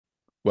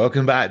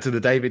Welcome back to the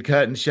David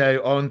Kurten Show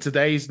on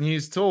today's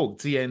News Talk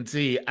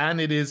TNT.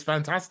 And it is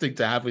fantastic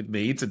to have with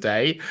me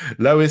today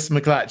Lois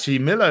McLatchie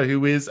Miller,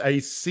 who is a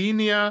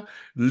senior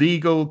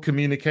legal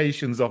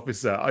communications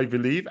officer, I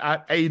believe,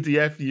 at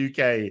ADF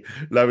UK.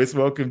 Lois,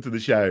 welcome to the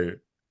show.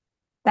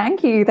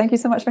 Thank you. Thank you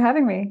so much for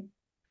having me.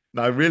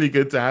 No, really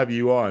good to have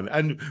you on.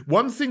 And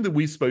one thing that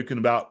we've spoken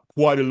about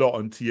quite a lot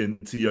on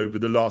TNT over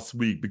the last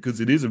week, because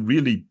it is a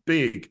really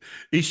big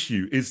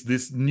issue, is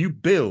this new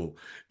bill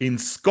in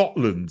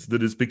Scotland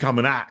that has become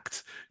an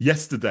act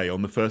yesterday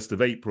on the 1st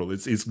of April.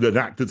 It's an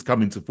act that's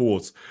come into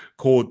force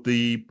called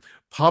the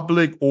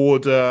Public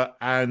Order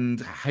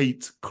and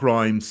Hate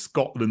Crime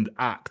Scotland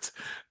Act.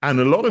 And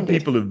a lot of Indeed.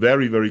 people are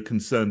very, very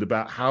concerned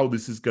about how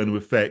this is going to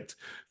affect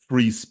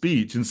free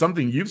speech, and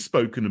something you've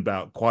spoken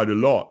about quite a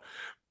lot.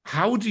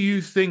 How do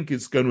you think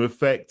it's going to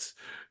affect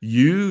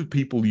you,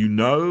 people you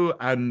know,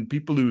 and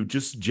people who have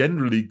just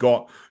generally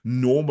got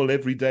normal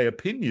everyday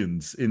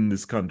opinions in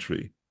this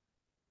country?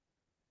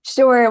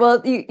 Sure.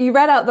 Well, you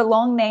read out the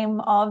long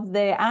name of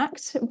the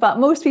act, but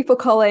most people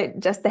call it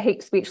just the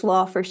hate speech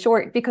law for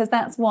short, because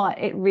that's what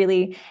it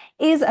really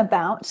is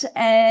about.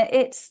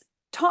 It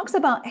talks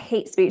about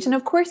hate speech. And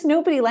of course,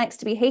 nobody likes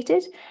to be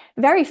hated.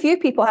 Very few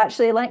people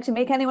actually like to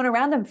make anyone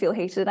around them feel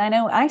hated. I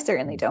know I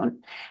certainly don't.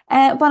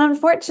 But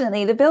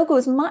unfortunately, the bill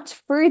goes much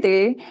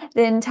further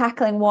than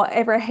tackling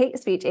whatever hate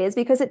speech is,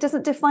 because it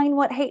doesn't define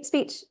what hate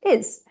speech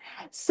is.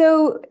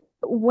 So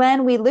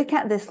when we look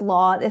at this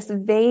law, this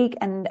vague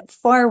and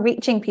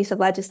far-reaching piece of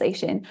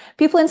legislation,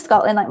 people in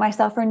Scotland, like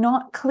myself, are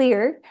not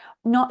clear,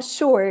 not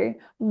sure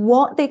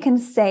what they can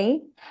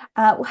say,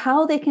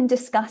 how they can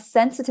discuss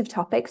sensitive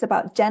topics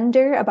about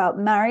gender, about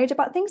marriage,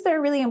 about things that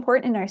are really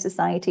important in our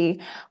society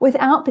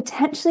without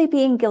potentially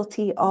being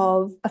guilty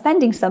of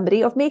offending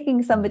somebody, of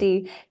making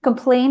somebody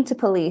complain to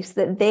police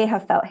that they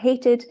have felt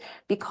hated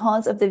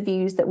because of the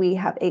views that we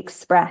have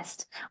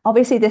expressed.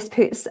 Obviously, this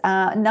puts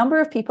a number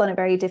of people in a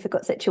very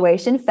difficult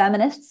situation.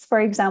 Feminists,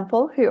 for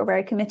example, who are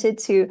very committed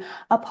to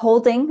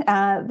upholding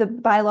the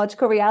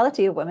biological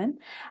reality of women.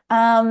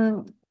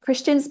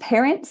 Christians'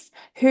 parents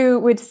who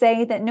would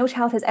say that no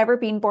child has ever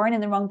been born in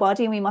the wrong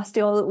body, and we must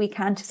do all that we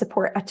can to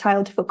support a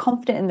child to feel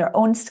confident in their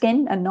own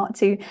skin and not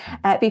to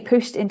be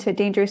pushed into a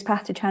dangerous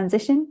path to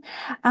transition.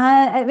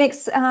 It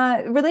makes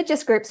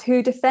religious groups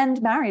who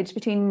defend marriage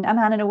between a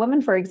man and a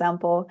woman, for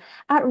example,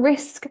 at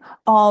risk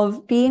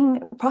of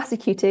being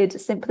prosecuted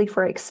simply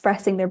for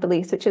expressing their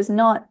beliefs, which is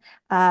not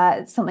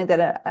something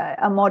that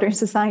a modern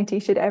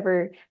society should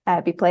ever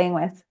be playing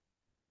with.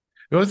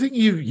 Well, I think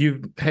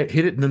you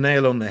hit it the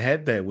nail on the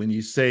head there when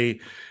you say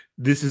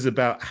this is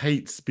about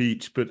hate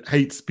speech, but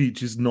hate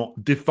speech is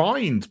not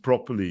defined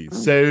properly.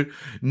 So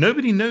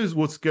nobody knows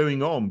what's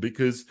going on,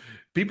 because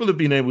people have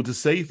been able to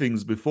say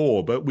things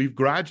before, but we've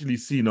gradually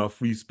seen our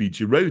free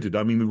speech eroded.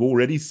 I mean, we've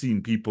already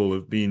seen people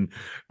have been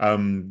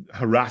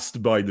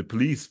harassed by the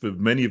police for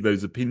many of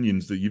those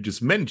opinions that you've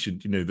just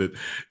mentioned, that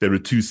there are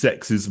two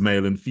sexes,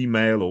 male and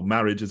female, or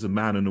marriage as a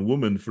man and a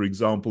woman, for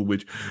example,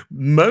 which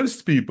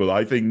most people,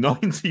 I think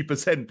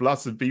 90%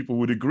 plus of people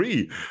would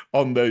agree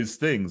on those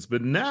things.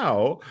 But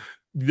now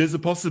there's a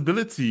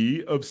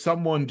possibility of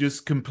someone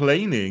just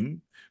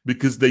complaining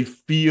because they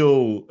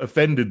feel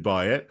offended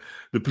by it.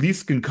 The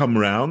police can come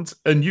around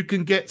and you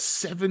can get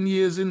 7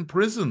 years in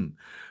prison.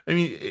 I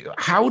mean,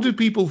 how do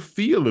people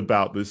feel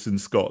about this in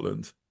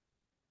Scotland?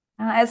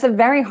 It's a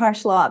very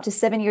harsh law. Up to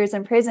 7 years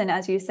in prison,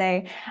 as you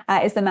say,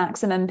 is the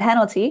maximum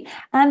penalty.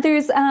 And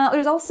there's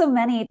also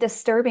many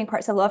disturbing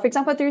parts of the law. For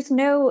example, there's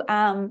no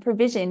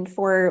provision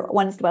for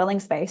one's dwelling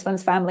space,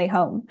 one's family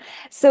home.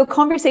 So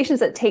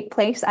conversations that take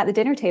place at the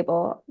dinner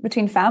table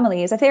between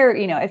families,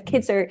 if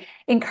kids are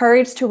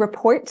encouraged to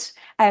report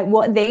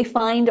what they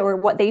find or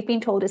what they've been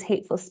told is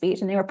hateful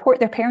speech, and they report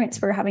their parents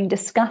for having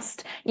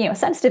discussed,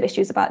 sensitive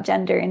issues about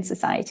gender in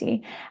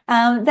society,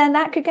 then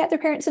that could get their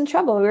parents in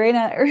trouble. We're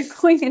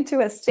going into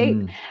a state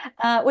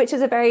Mm. which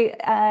is a very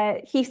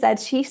he said,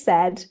 she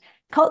said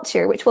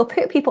culture, which will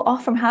put people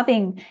off from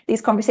having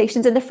these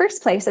conversations in the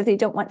first place if they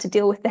don't want to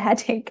deal with the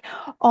headache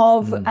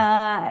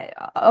Mm.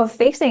 of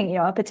facing,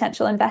 a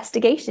potential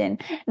investigation.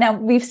 Now,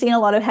 we've seen a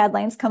lot of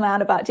headlines come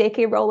out about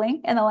J.K.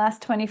 Rowling in the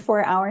last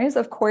 24 hours.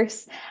 Of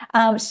course,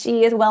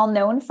 she is well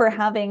known for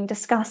having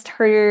discussed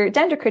her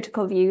gender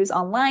critical views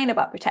online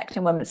about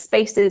protecting women's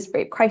spaces,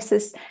 rape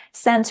crisis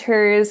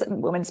centers,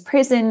 women's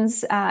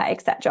prisons,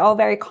 etc. All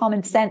very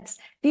common sense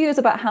views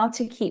about how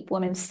to keep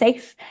women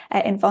safe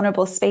in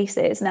vulnerable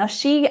spaces. Now,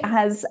 she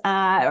has,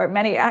 or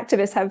many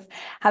activists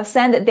have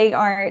said that they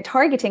are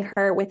targeting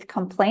her with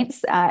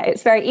complaints.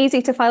 It's very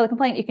easy to file a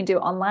complaint. You can do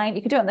it online.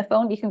 You can do it on the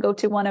phone. You can go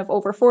to one of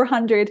over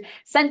 400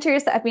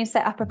 centres that have been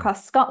set up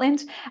across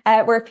Scotland,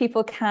 where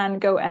people can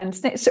go and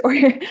snitch or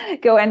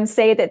go and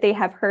say that they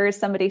have heard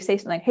somebody say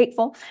something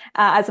hateful.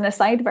 As an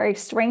aside, very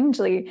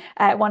strangely,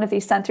 one of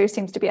these centres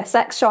seems to be a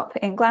sex shop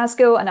in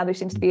Glasgow. Another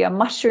seems to be a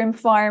mushroom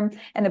farm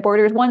in the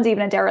borders. One's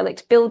even a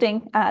derelict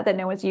building that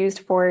no one's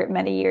used for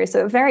many years.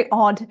 So a very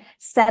odd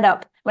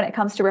setup when it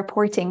comes to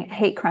reporting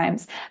hate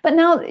crimes. But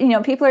now,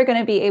 people are going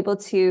to be able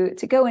to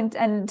go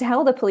and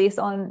tell the police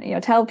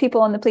tell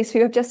people on the police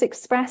who have just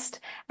expressed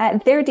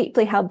their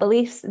deeply held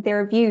beliefs,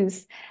 their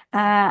views,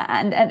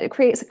 and it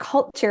creates a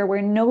culture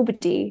where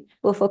nobody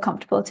will feel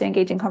comfortable to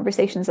engage in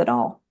conversations at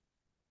all.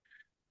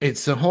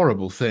 It's a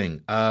horrible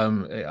thing.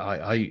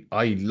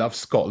 I love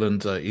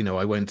Scotland.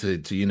 I went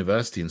to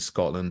university in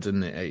Scotland,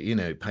 and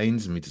it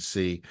pains me to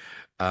see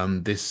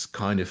this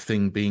kind of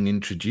thing being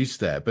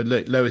introduced there. But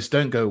look, Lois,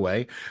 don't go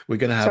away. We're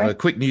going to have Sorry. a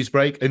quick news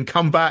break and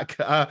come back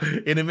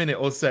in a minute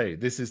or so.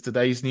 This is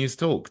today's News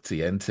Talk,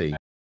 TNT.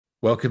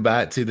 Welcome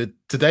back to the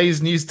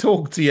today's News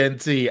Talk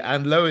TNT,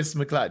 and Lois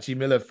McLatchie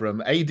Miller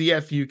from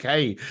ADF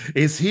UK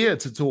is here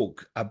to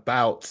talk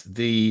about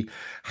the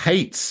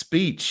hate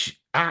speech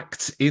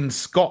act in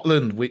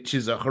Scotland, which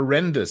is a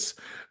horrendous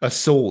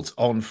assault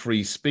on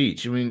free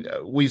speech. I mean,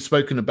 we've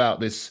spoken about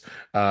this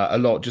a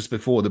lot just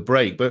before the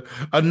break, but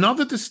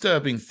another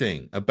disturbing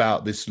thing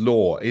about this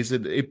law is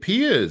that it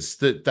appears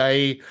that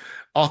they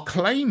are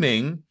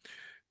claiming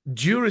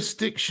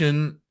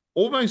jurisdiction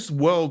almost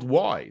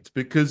worldwide,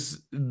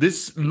 because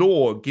this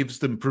law gives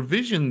them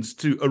provisions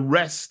to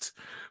arrest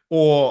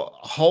or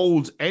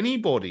hold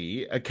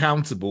anybody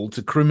accountable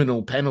to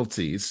criminal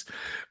penalties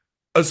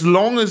as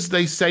long as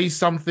they say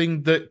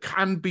something that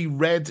can be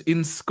read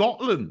in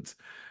Scotland.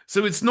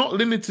 So it's not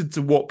limited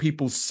to what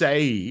people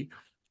say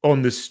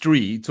on the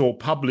street or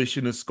publish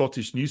in a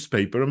Scottish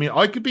newspaper. I mean,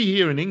 I could be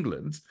here in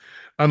England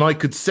and I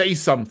could say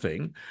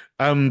something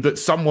that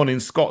someone in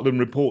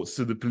Scotland reports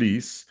to the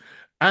police,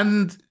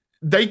 and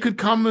they could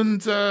come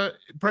and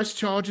press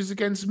charges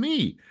against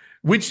me,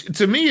 which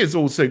to me is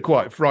also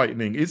quite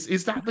frightening.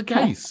 Is that the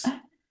case?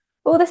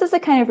 Well, this is the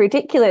kind of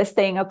ridiculous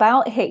thing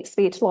about hate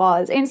speech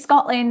laws in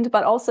Scotland,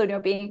 but also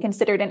being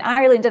considered in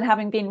Ireland and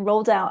having been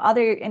rolled out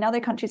in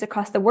other countries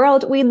across the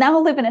world. We now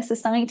live in a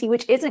society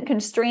which isn't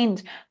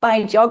constrained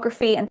by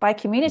geography and by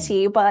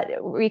community,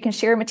 but we can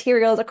share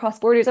materials across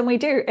borders, and we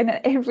do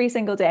every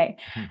single day.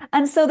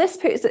 And so this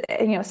puts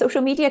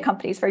social media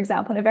companies, for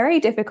example, in a very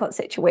difficult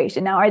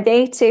situation. Now, are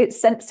they to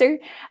censor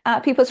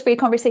people's free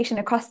conversation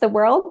across the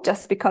world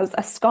just because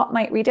a Scot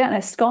might read it and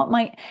a Scot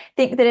might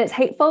think that it's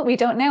hateful? We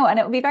don't know, and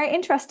it will be very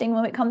interesting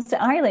when it comes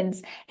to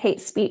Ireland's hate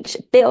speech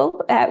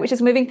bill, which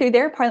is moving through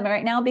their parliament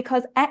right now,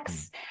 because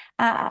X,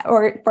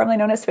 or formerly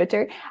known as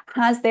Twitter,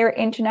 has their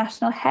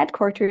international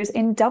headquarters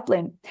in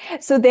Dublin.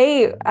 So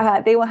they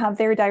will have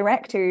their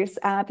directors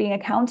being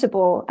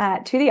accountable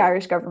to the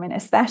Irish government,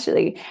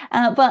 especially.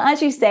 But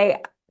as you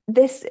say,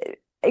 this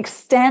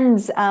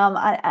extends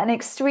an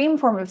extreme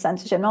form of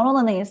censorship, not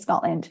only in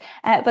Scotland,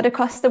 but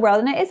across the world.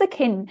 And it is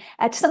akin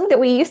to something that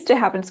we used to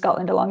have in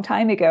Scotland a long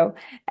time ago.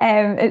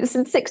 It was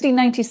in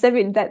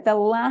 1697 that the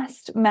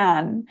last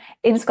man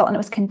in Scotland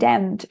was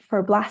condemned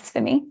for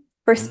blasphemy,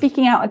 for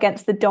speaking out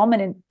against the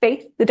dominant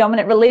faith, the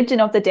dominant religion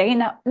of the day,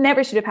 and that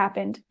never should have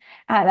happened.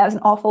 That was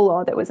an awful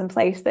law that was in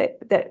place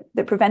that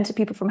prevented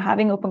people from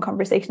having open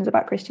conversations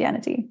about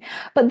Christianity.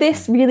 But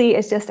this really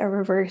is just a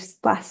reverse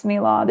blasphemy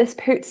law. This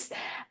puts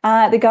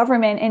the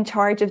government in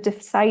charge of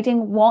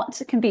deciding what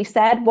can be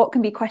said, what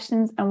can be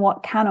questioned, and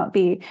what cannot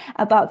be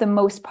about the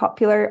most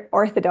popular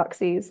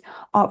orthodoxies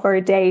of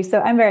our day.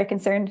 So I'm very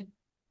concerned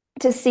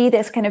to see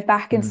this kind of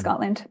back in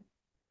Scotland.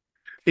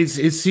 It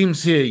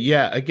seems here,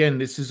 yeah, again,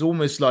 this is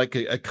almost like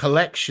a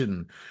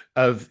collection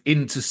of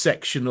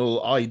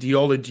intersectional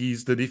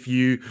ideologies that if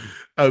you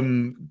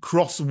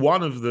cross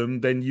one of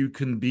them, then you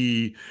can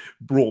be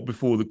brought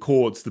before the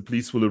courts. The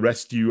police will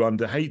arrest you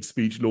under hate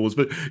speech laws.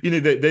 But,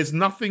 there's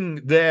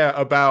nothing there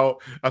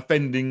about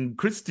offending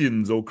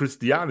Christians or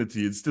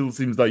Christianity. It still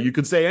seems like you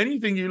can say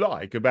anything you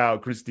like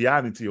about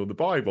Christianity or the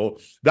Bible,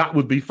 that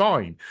would be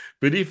fine.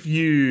 But if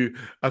you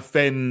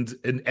offend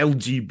an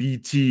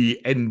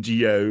LGBT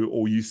NGO,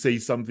 or you say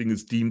something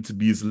that's deemed to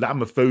be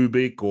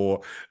Islamophobic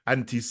or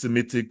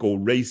anti-Semitic or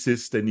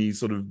racist, any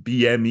sort of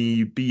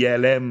BME,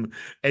 BLM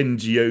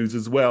NGOs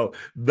as well,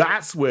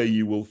 that's where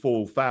you will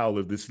fall foul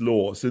of this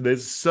law. So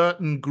there's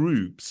certain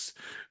groups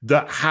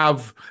that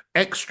have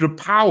extra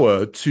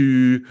power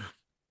to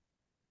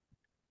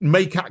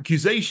make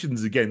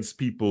accusations against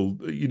people,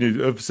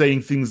 of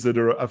saying things that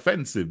are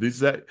offensive. Is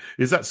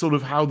that sort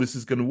of how this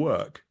is going to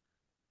work?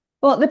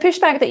 Well, the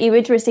pushback that you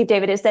would receive,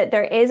 David, is that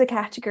there is a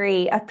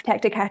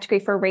protected category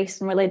for race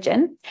and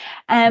religion,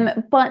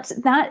 but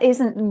that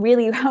isn't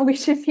really how we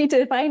should be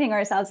defining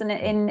ourselves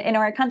in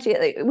our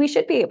country. We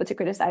should be able to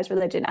criticize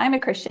religion. I'm a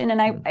Christian, and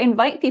I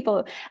invite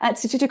people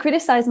to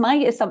criticize my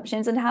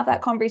assumptions and to have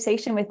that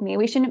conversation with me.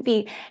 We shouldn't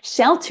be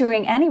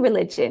sheltering any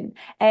religion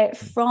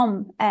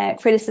from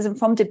criticism,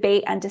 from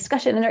debate and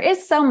discussion. And there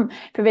is some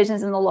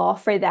provisions in the law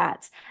for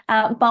that,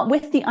 but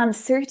with the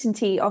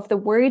uncertainty of the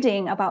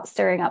wording about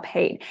stirring up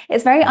hate,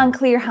 It's very Mm.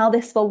 unclear how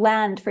this will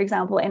land, for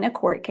example, in a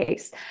court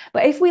case.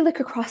 But if we look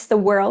across the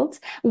world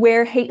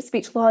where hate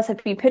speech laws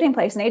have been put in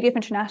place, and ADF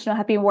International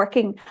have been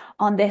working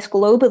on this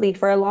globally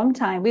for a long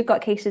time, we've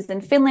got cases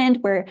in Finland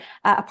where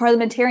a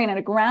parliamentarian and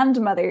a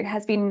grandmother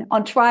has been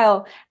on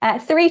trial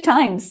 3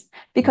 times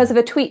because Mm. of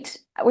a tweet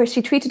where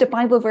she tweeted a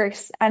Bible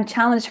verse and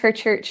challenged her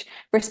church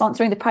for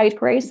sponsoring the Pride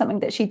Parade, something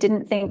that she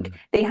didn't think Mm.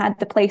 they had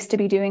the place to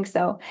be doing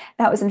so.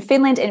 That was in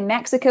Finland. In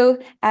Mexico,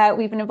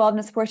 we've been involved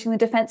in supporting the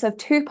defense of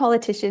 2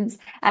 politicians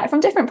from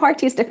different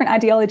parties, different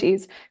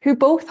ideologies, who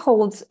both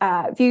hold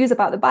views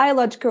about the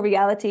biological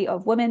reality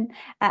of women,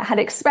 had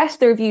expressed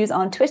their views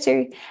on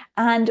Twitter,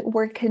 and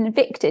were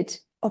convicted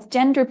of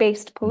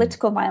gender-based Mm.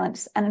 political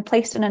violence and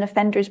placed on an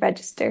offenders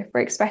register for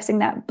expressing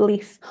that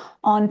belief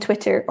on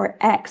Twitter or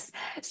X.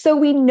 So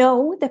we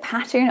know the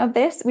pattern of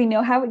this, we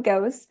know how it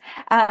goes,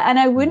 and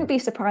I wouldn't Mm. be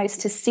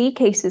surprised to see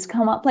cases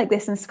come up like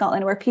this in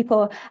Scotland where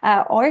people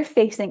are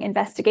facing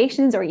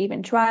investigations or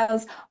even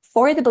trials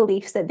for the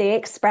beliefs that they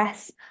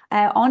express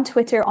on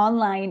Twitter,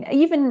 online,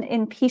 even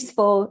in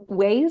peaceful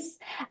ways,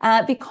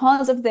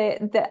 because of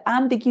the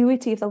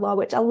ambiguity of the law,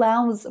 which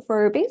allows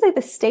for basically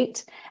the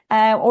state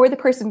or the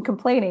person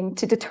complaining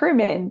to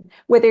determine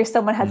whether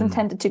someone has Mm.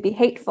 intended to be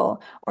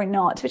hateful or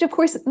not, which of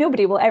course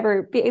nobody will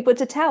ever be able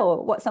to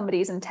tell what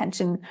somebody's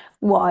intention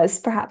was.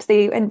 Perhaps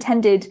they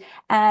intended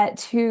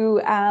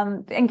to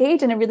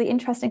engage in a really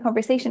interesting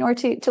conversation or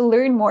to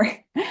learn more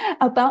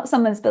about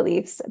someone's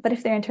beliefs. But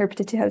if they're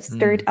interpreted to have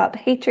stirred Mm. up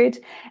hatred,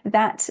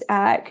 that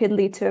could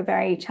lead to a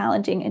very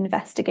challenging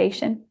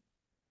investigation.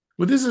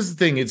 Well, this is the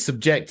thing. It's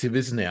subjective,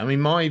 isn't it? I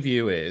mean, my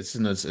view is,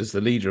 and as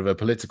the leader of a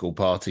political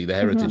party, the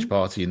Heritage Mhm.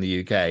 Party in the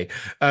UK,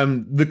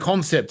 the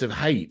concept of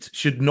hate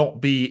should not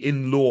be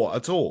in law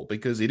at all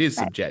because it is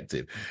Right.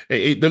 subjective.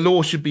 The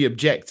law should be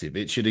objective.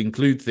 It should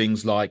include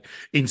things like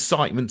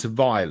incitement to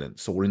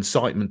violence or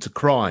incitement to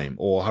crime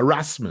or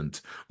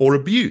harassment or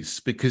abuse,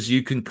 because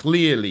you can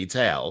clearly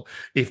tell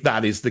if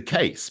that is the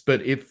case.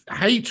 But if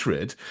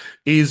hatred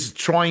is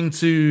trying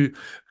to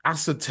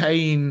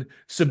ascertain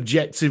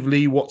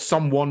subjectively what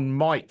someone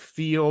might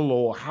feel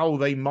or how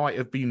they might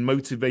have been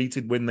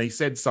motivated when they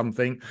said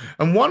something.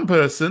 And one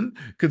person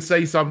could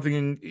say something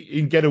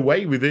and get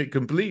away with it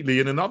completely,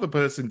 and another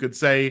person could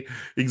say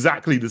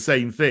exactly the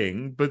same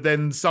thing, but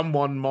then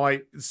someone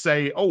might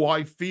say, "Oh,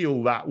 I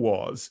feel that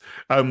was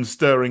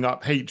stirring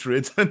up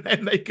hatred," and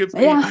then they could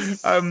be Yeah.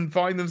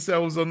 find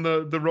themselves on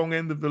the wrong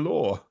end of the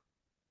law.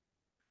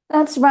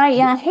 That's right.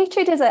 Yeah.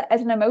 Hatred is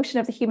an emotion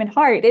of the human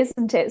heart,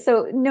 isn't it?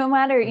 So no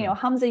matter, Mm.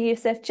 Hamza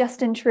Yusuf,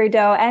 Justin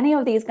Trudeau, any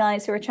of these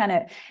guys who are trying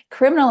to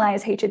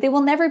criminalize hatred, they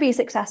will never be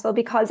successful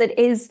because it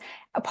is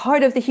a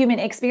part of the human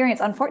experience,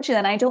 unfortunately.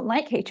 And I don't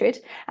like hatred.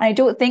 And I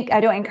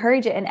don't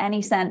encourage it in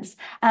any sense.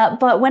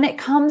 But when it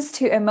comes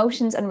to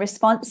emotions and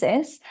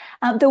responses,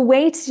 the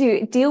way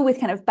to deal with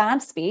kind of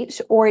bad speech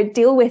or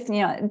deal with,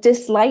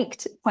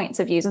 disliked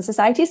points of views in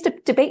society is to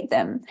debate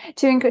them,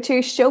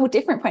 to show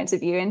different points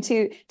of view and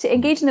to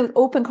engage in those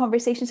open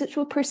conversations which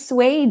will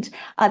persuade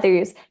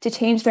others to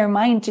change their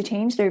mind, to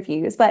change their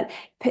views. But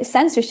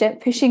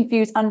censorship, pushing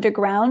views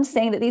underground,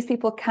 saying that these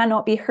people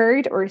cannot be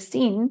heard or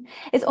seen,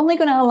 is only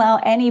going to allow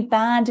any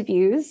bad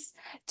views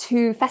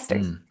to fester.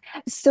 Mm.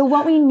 So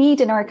what we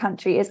need in our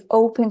country is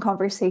open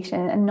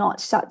conversation and not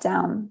shut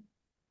down.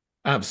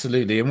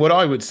 Absolutely. And what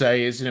I would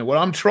say is, well,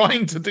 I'm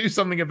trying to do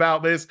something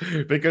about this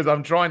because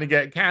I'm trying to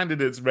get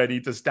candidates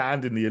ready to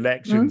stand in the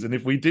elections. Mm. And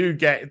if we do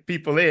get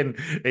people in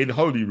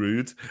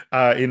Holyrood,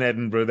 in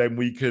Edinburgh, then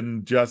we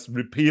can just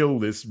repeal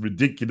this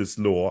ridiculous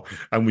law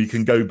and we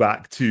can go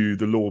back to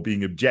the law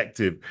being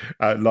objective,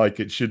 like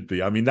it should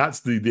be. I mean,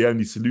 that's the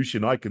only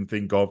solution I can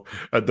think of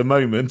at the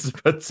moment.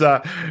 But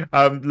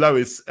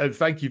Lois,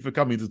 thank you for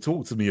coming to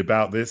talk to me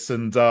about this.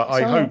 And I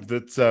Sure. hope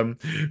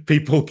that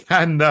people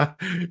can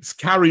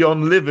carry on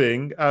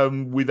living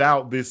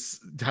without this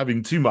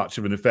having too much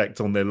of an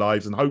effect on their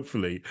lives, and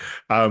hopefully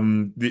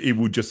it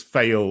will just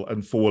fail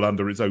and fall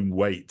under its own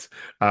weight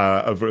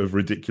of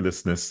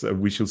ridiculousness.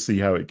 We shall see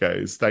how it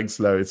goes. Thanks,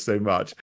 Lois, so much.